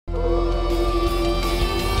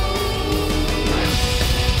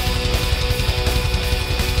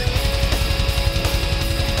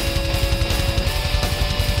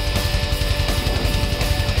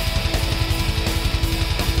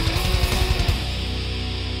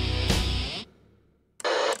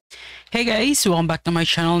Hey guys, welcome back to my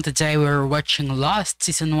channel. Today we're watching Lost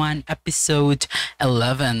Season 1 Episode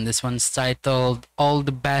 11. This one's titled All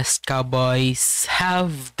the Best Cowboys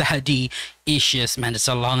Have Daddy Issues. Man, it's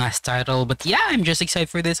a long ass title, but yeah, I'm just excited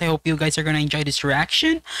for this. I hope you guys are gonna enjoy this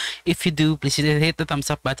reaction. If you do, please hit the thumbs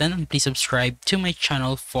up button and please subscribe to my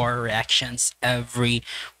channel for reactions every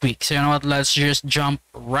week. So you know what, let's just jump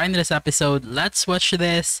right into this episode. Let's watch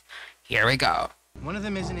this. Here we go. One of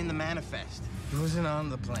them isn't in the manifest. He wasn't on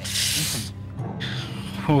the plane.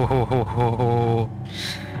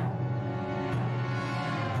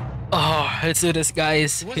 Oh, let's do this,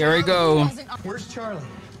 guys. Here we go. Where's Charlie?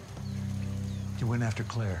 You went after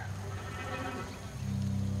Claire.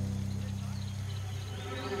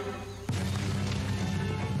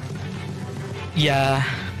 Yeah,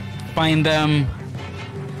 find them.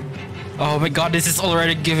 Oh my god, this is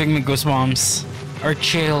already giving me goosebumps or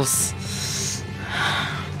chills.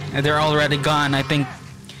 They're already gone. I think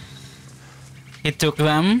he took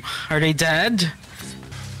them. Are they dead? She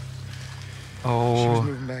was Oh,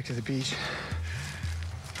 moving back to the beach.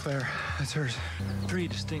 Claire, that's hers. 3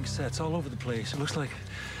 distinct sets all over the place. It looks like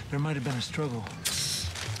there might have been a struggle.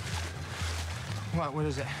 What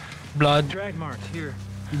is it? blood, Drag marks here.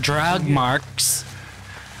 drag marks.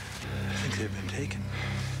 I think they've been taken.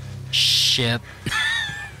 Shit.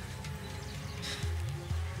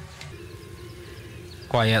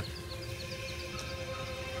 Quiet.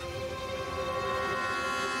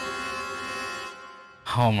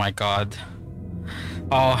 Oh my god.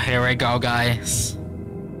 Oh, here we go, guys.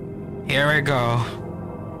 Here we go.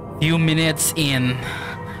 Few minutes in,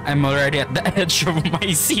 I'm already at the edge of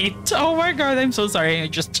my seat. Oh my god, I'm so sorry. I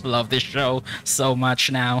just love this show so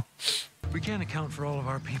much now. We can't account for all of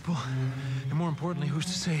our people. And more importantly, who's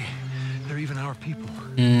to say they're even our people?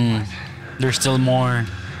 There's still more.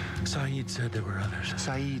 Saeed said there were others.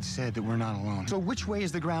 Saeed said that we're not alone. So which way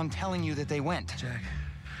is the ground telling you that they went? Jack,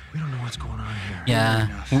 we don't know what's going on here.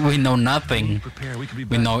 Yeah, we know nothing. Prepare. We could be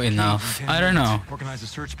We back know in enough. 10 I don't minutes. know. Organize a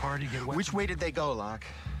search party, get weapons. Which way did they go, Locke?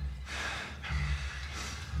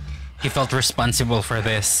 He felt responsible for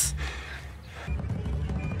this.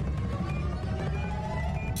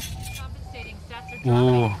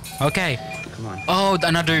 Ooh, okay. Come on. Oh,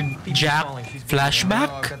 another Jack Oh, I've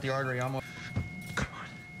flashback? got the artery almost. Come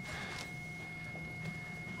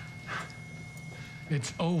on.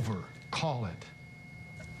 It's over. Call it.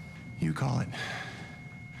 You call it.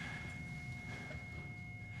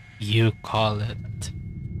 You call it.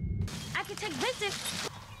 I can take Vincent.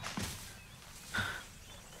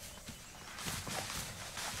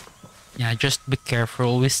 Yeah, just be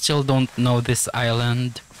careful. We still don't know this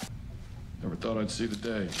island. Never thought I'd see the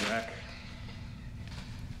day, Jack.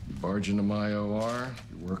 You barge into my OR,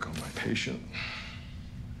 you work on my patient.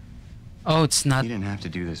 Oh, it's not. You didn't have to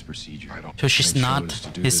do this procedure. I don't So she's think not chose to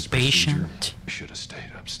do his this procedure. patient. You should have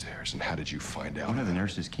stayed upstairs. And how did you find out? One of the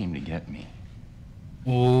nurses came to get me.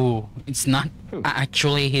 Ooh, it's not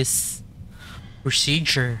actually his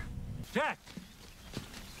procedure. Jack,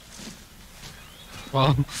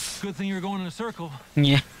 Well, good thing you were going in a circle.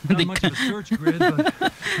 yeah, Not much of a search grid, but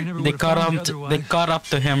we never they would have caught found up. you They otherwise. caught up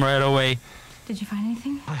to him right away. Did you find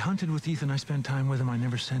anything? I hunted with Ethan. I spent time with him. I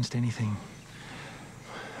never sensed anything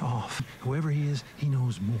off. Whoever he is, he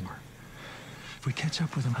knows more. If we catch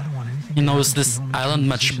up with him, I don't want anything. He to knows happen to this the only island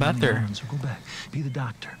much physician on the better. island, so go back. Be the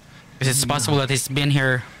doctor. Because it's possible that he's been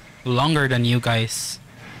here longer than you guys.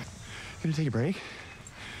 Gonna take a break?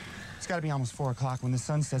 It's gotta be almost 4 o'clock when the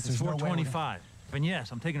sun sets. It's There's no way we're gonna- 4:25. And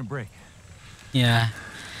yes, I'm taking a break. Yeah.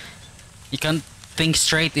 You can't think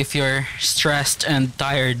straight if you're stressed and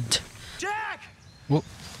tired. Jack! Whoa.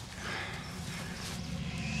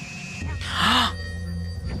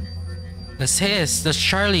 That's his. That's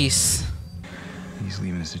Charlie's. He's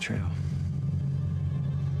leaving us a trail.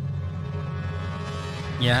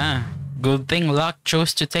 Yeah. Good thing Locke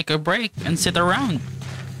chose to take a break and sit around.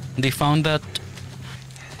 They found that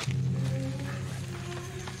They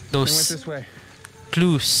went those this way.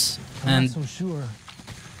 clues I'm and not so sure.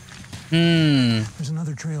 hmm. There's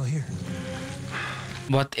another trail here.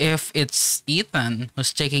 What if it's Ethan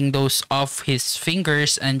who's taking those off his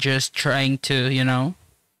fingers and just trying to, you know,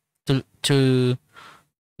 to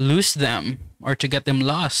lose them or to get them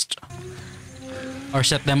lost or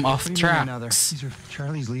set them off What do you mean another? tracks? These are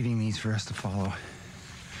Charlie's leaving these for us to follow.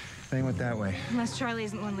 They went that way. Unless Charlie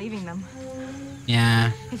isn't the one leaving them.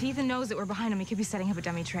 Yeah. If Ethan knows that we're behind him, he could be setting up a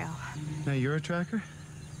dummy trail. Now you're a tracker?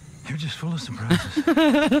 You're just full of surprises.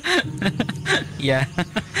 Yeah.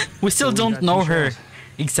 We still So we don't got know two her trails.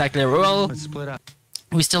 exactly. Well, Let's split up.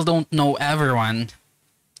 we still don't know everyone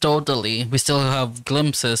totally. We still have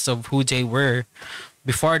glimpses of who they were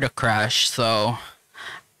before the crash, so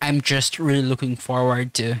I'm just really looking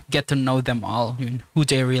forward to get to know them all, who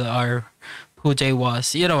they really are, who they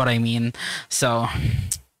was. You know what I mean? So,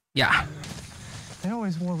 yeah. They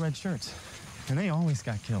always wore red shirts, and they always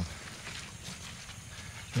got killed.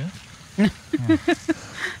 Yeah?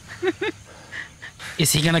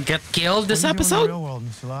 Is he gonna get killed this What do you do in episode? the real world,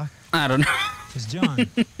 Mr. Locke? I don't know. It's John.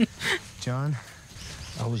 John?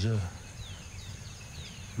 I was a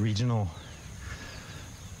regional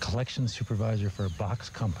collection supervisor for a box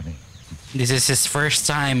company. This is his first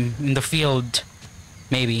time in the field,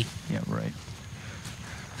 maybe. Yeah, right.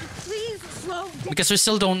 Please slow down. Because we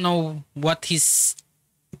still don't know what he is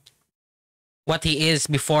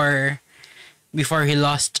before he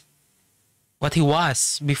lost what he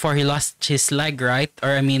was before he lost his leg, right? Or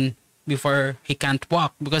I mean, before he can't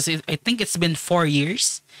walk, because I think it's been 4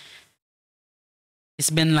 years.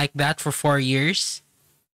 It's been like that for 4 years.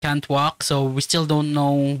 Can't walk, so we still don't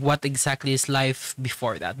know what exactly is life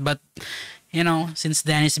before that. But you know, since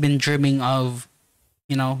then he's been dreaming of,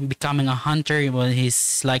 you know, becoming a hunter. Well,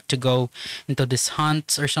 he's like to go into this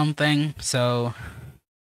hunts or something. So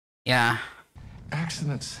yeah.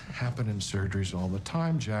 Accidents happen in surgeries all the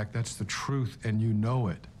time, Jack. That's the truth, and you know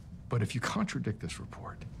it. But if you contradict this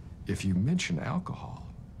report, if you mention alcohol,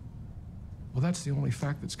 well, that's the only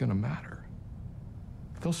fact that's going to matter.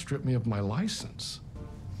 They'll strip me of my license.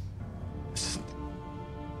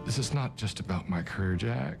 This is not just about my career,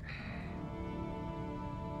 Jack.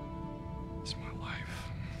 It's my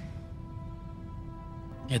life.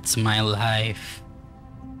 It's my life.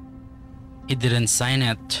 He didn't sign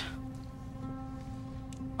it.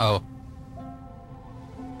 Oh.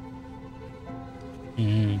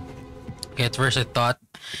 Okay, at first I thought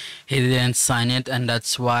he didn't sign it, and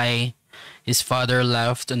that's why his father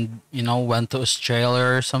left and, you know, went to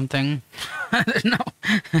Australia or something. I don't know.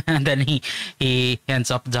 And then he ends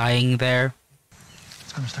up dying there.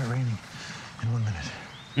 It's gonna start raining in 1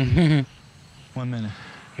 minute. 1 minute.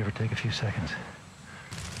 You ever take a few seconds?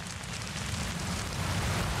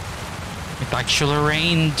 It actually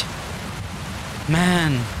rained.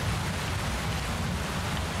 Man.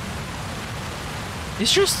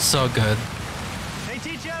 It's just so good. They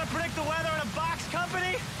teach you how to predict the weather in a box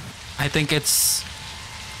company? I think it's...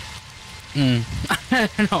 I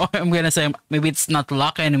don't know. I'm gonna say maybe it's not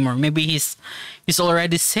Locke anymore. Maybe he's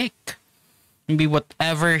already sick. Maybe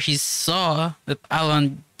whatever he saw that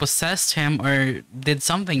Alan possessed him or did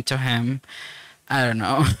something to him. I don't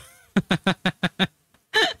know.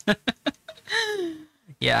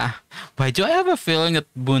 Yeah. Why do I have a feeling that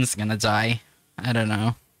Boone's gonna die? I don't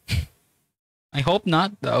know. I hope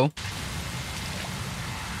not, though.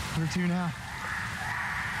 Where to now?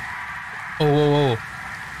 Oh, whoa, whoa.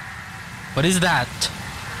 What is that?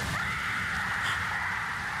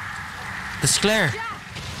 That's Claire.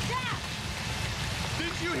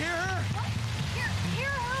 Did you hear her? Hear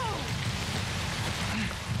who?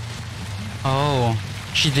 Oh,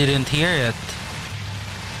 she didn't hear it.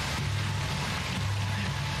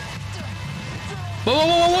 Whoa, whoa,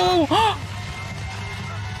 whoa, whoa, whoa!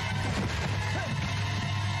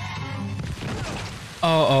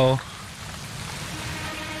 Oh.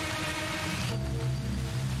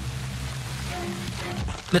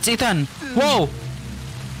 That's Ethan. Whoa!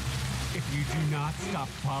 If you do not stop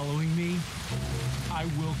following me, I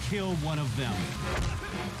will kill one of them.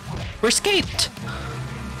 Where's Kate?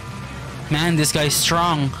 Man, this guy's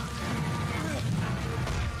strong.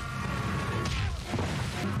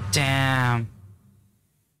 Damn.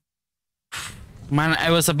 Man,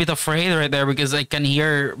 I was a bit afraid right there because I can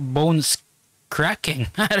hear bones cracking.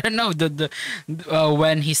 I don't know,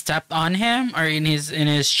 when he stepped on him or in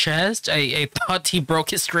his chest, I thought he broke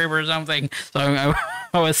his rib or something. So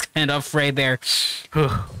I was kind of afraid there.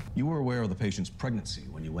 You were aware of the patient's pregnancy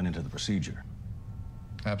when you went into the procedure?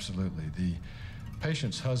 Absolutely. The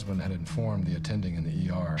patient's husband had informed the attending in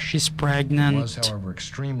the ER. She's It pregnant. was, however,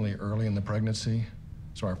 extremely early in the pregnancy,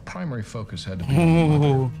 so our primary focus had to be on the mother.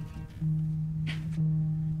 Ooh.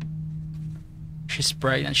 She's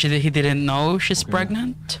pregnant. He didn't know she's Okay.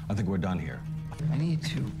 pregnant? I think we're done here. I need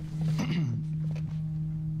to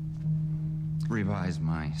revise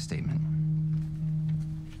my statement.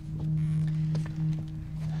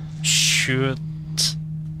 Shoot.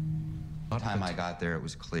 By the time I got there, it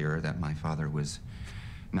was clear that my father was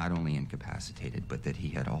not only incapacitated, but that he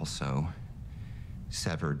had also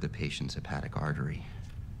severed the patient's hepatic artery,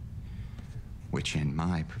 which, in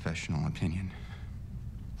my professional opinion,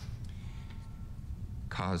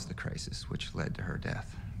 caused the crisis which led to her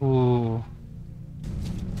death. Ooh.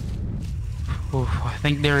 Ooh, I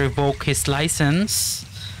think they revoked his license.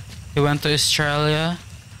 He went to Australia.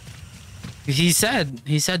 He said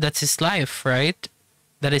that's his life, right?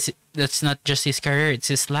 that's not just his career, it's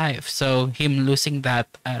his life. So him losing that,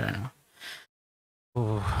 I don't know.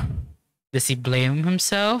 Ooh. Does he blame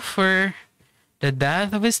himself for the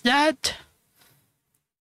death of his dad?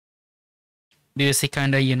 Because he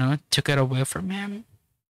kind of, you know, took it away from him?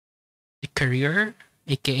 The career,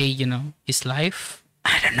 aka, you know, his life?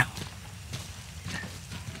 I don't know.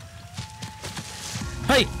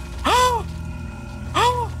 Hey! Oh!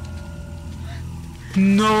 Oh!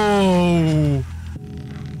 No!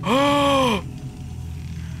 Oh!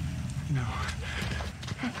 No.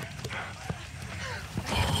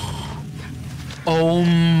 Oh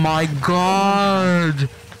my god!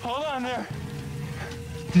 Hold on there.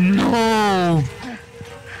 No!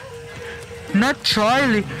 Not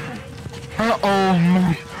Charlie! Oh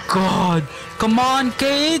my god! Come on,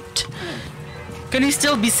 Kate! Can he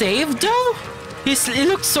still be saved though? He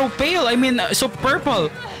looks so pale, I mean, so purple.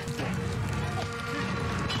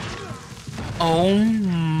 Oh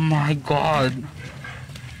my god.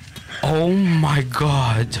 Oh my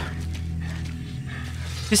god.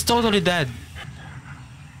 He's totally dead.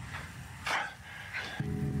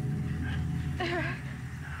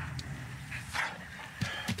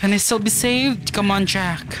 Can he still be saved? Come on,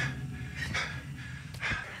 Jack.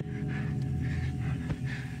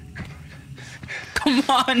 Come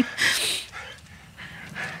on.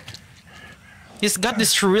 He's got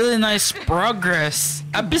this really nice progress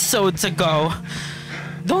episodes ago.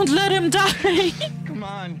 Don't let him die. Come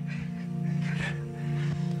on.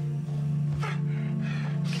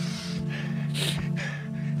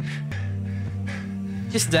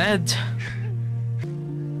 He's dead.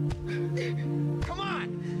 Come on.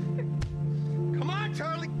 Come on,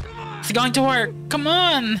 Charlie. Come on. It's going to work. Come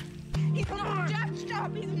on. He's not. Jack,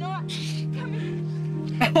 stop. He's not coming.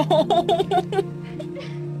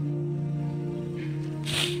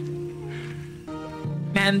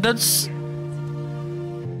 Man, that's...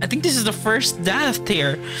 I think this is the first death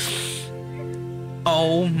here.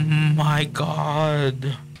 Oh my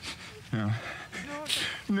god. No.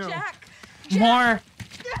 No. Jack. More.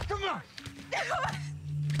 Come on.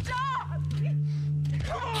 Stop.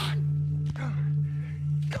 Come on.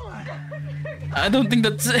 Come on. I don't think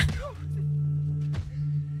that's it.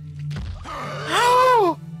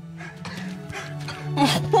 Oh!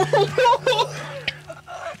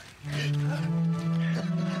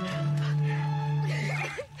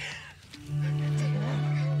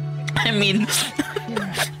 I mean,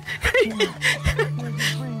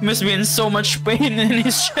 must be in so much pain in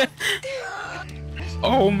his chest.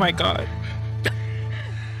 Oh my god.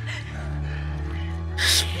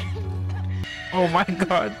 Oh my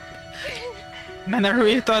god. Man, I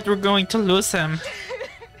really thought we're going to lose him.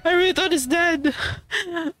 I really thought he's dead.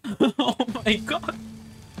 Oh my god.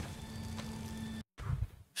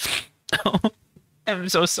 Oh, I'm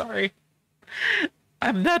so sorry.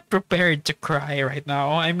 I'm not prepared to cry right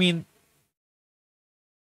now. I mean,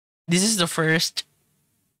 this is the first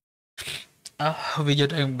video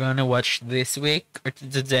that I'm gonna watch this week or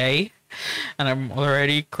today, and I'm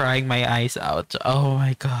already crying my eyes out. Oh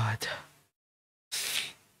my god.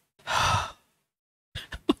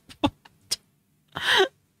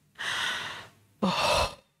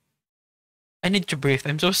 Oh. I need to breathe.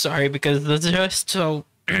 I'm so sorry because that's just so...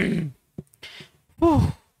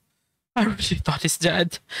 Whew. I really thought he's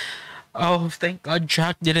dead. Oh, thank God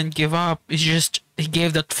Jack didn't give up. He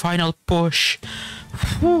gave that final push.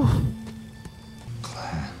 Whew.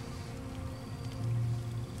 Claire.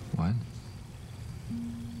 What?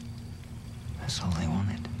 That's all they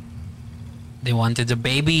wanted. They wanted a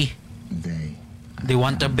baby. They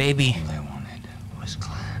want a baby. All they wanted was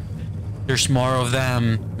Claire. There's more of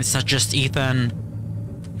them. It's not just Ethan.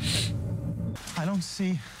 I don't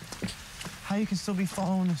see how you can still be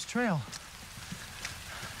following this trail.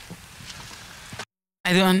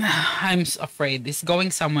 I'm afraid he's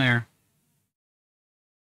going somewhere.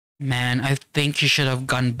 Man, I think you should have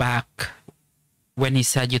gone back when he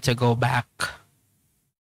said you to go back.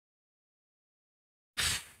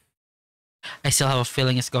 I still have a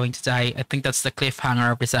feeling he's going to die. I think that's the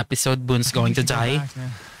cliffhanger of this episode. Boone's going to die. Back,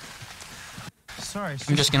 sorry.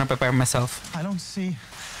 I'm just gonna prepare myself. I don't see.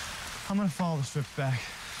 I'm gonna follow the strip back.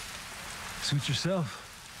 Suit yourself.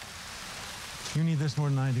 You need this more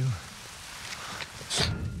than I do.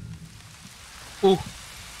 Ooh.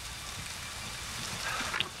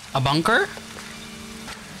 A bunker?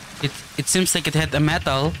 It seems like it hit a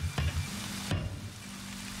metal.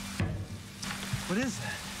 What is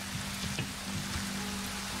that?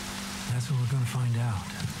 That's what we're gonna find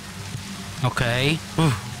out. Okay.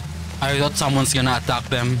 Ooh. I thought someone's gonna attack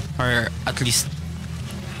them or at least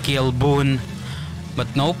kill Boone.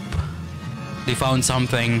 But nope. They found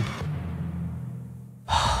something.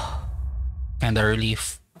 kind of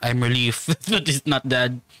relief. I'm relieved that he's not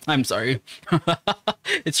dead. I'm sorry.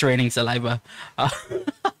 It's raining saliva.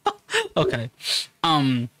 Okay.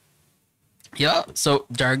 Yeah, so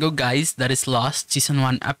there you go, guys. That is Lost Season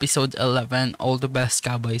 1 Episode 11. All the best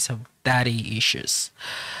cowboys have daddy issues.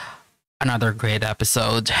 Another great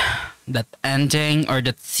episode. That ending or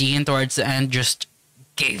that scene towards the end just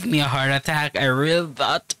gave me a heart attack. I really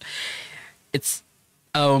thought it's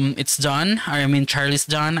done. I mean, Charlie's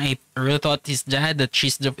done. I really thought he's dead. That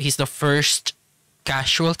he's the first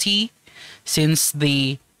casualty since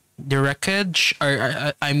the wreckage,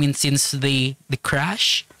 or I mean, since the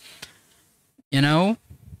crash. You know.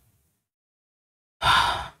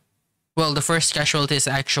 Well, the first casualty is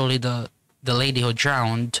actually the lady who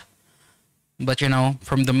drowned. But you know,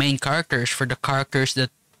 from the main characters, for the characters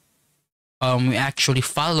that we actually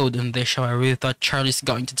followed in this show, I really thought Charlie's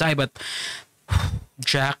going to die, but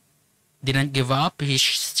Jack didn't give up. He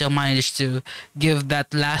still managed to give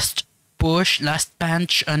that last push, last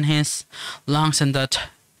punch on his lungs, and that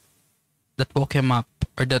woke him up,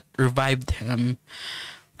 or that revived him.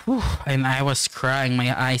 Whew, and I was crying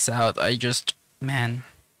my eyes out. Man.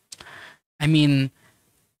 I mean,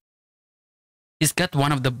 he's got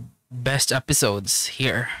one of the best episodes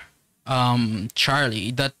here. Charlie,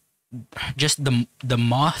 that just the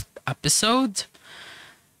moth episode.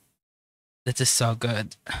 That is so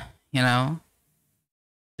good, you know.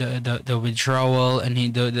 The withdrawal, and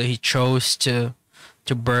he chose to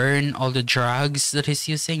burn all the drugs that he's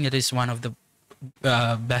using. That is one of the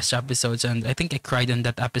best episodes, and I think I cried in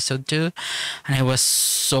that episode too. And I was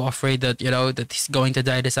so afraid that, you know, that he's going to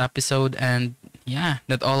die this episode, and yeah,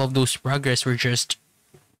 that all of those progress were just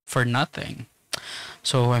for nothing.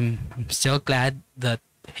 So I'm still glad that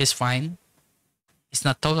he's fine. He's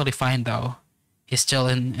not totally fine though. He's still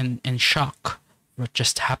in shock what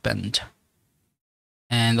just happened.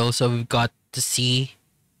 And also we got to see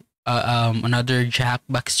another Jack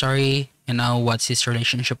backstory. You know, what's his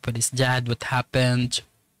relationship with his dad, what happened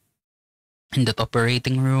in that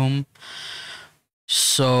operating room.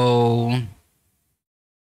 So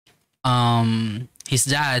his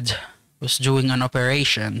dad was doing an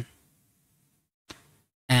operation,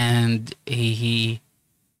 and he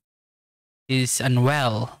is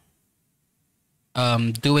unwell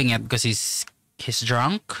doing it because he's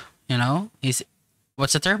drunk, you know. He's,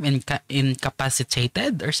 what's the term,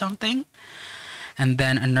 incapacitated or something. And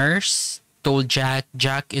then a nurse told Jack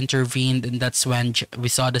intervened, and that's when we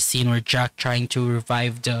saw the scene where Jack trying to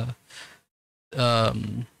revive the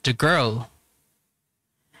girl.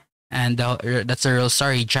 And that's a real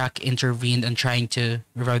story. Jack intervened and trying to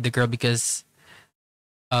revive the girl because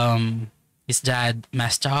his dad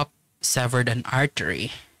messed up, severed an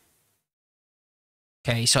artery.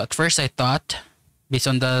 Okay, so at first I thought, based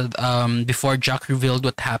on the before Jack revealed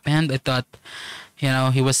what happened, I thought, you know,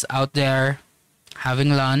 he was out there having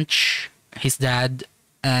lunch, his dad,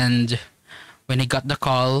 and when he got the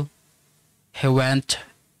call, he went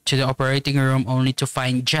to the operating room only to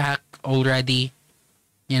find Jack already,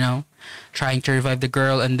 you know, trying to revive the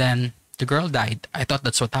girl, and then the girl died. I thought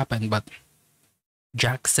that's what happened, but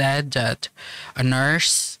Jack said that a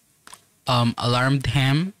nurse alarmed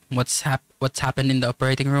him what's happened in the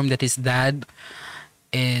operating room, that his dad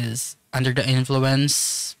is under the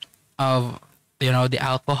influence of, you know, the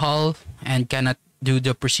alcohol and cannot do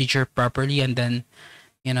the procedure properly, and then,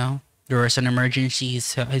 you know, there was an emergency.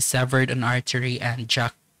 So he severed an artery, and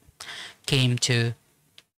Jack came to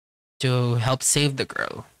help save the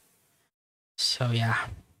girl. So yeah,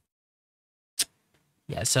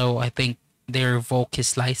 so I think they revoke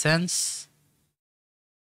his license,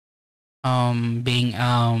 being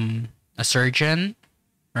a surgeon,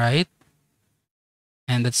 right?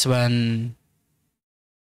 And that's when,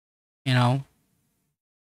 you know,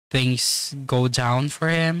 things go down for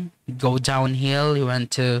him, go downhill. He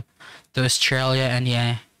went to Australia, and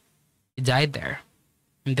yeah, he died there.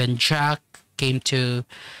 And then Jack came to,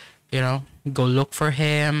 you know, go look for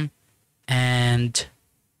him, and,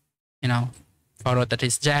 you know, found out that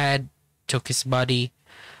his dad took his body,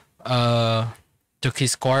 took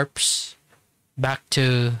his corpse back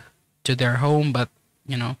to their home, but,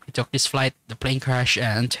 you know, he took this flight, the plane crashed,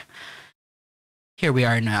 and here we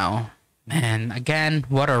are now. And again,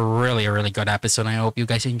 what a really, really good episode. I hope you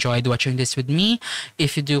guys enjoyed watching this with me.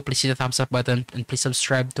 If you do, please hit the thumbs up button, and please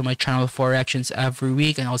subscribe to my channel for reactions every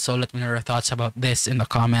week. And also let me know your thoughts about this in the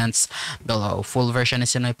comments below. Full version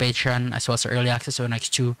is in my Patreon, as well as early access to the next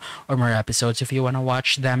 2 or more episodes. If you want to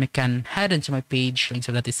watch them, you can head into my page. Links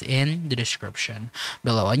to that is in the description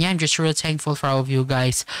below. And yeah, I'm just really thankful for all of you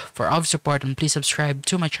guys for all the support, and please subscribe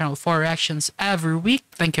to my channel for reactions every week.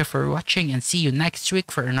 Thank you for watching, and see you next week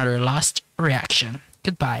for another Lost next reaction.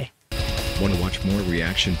 Goodbye. Want to watch more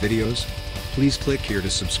reaction videos? Please click here to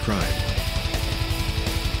subscribe.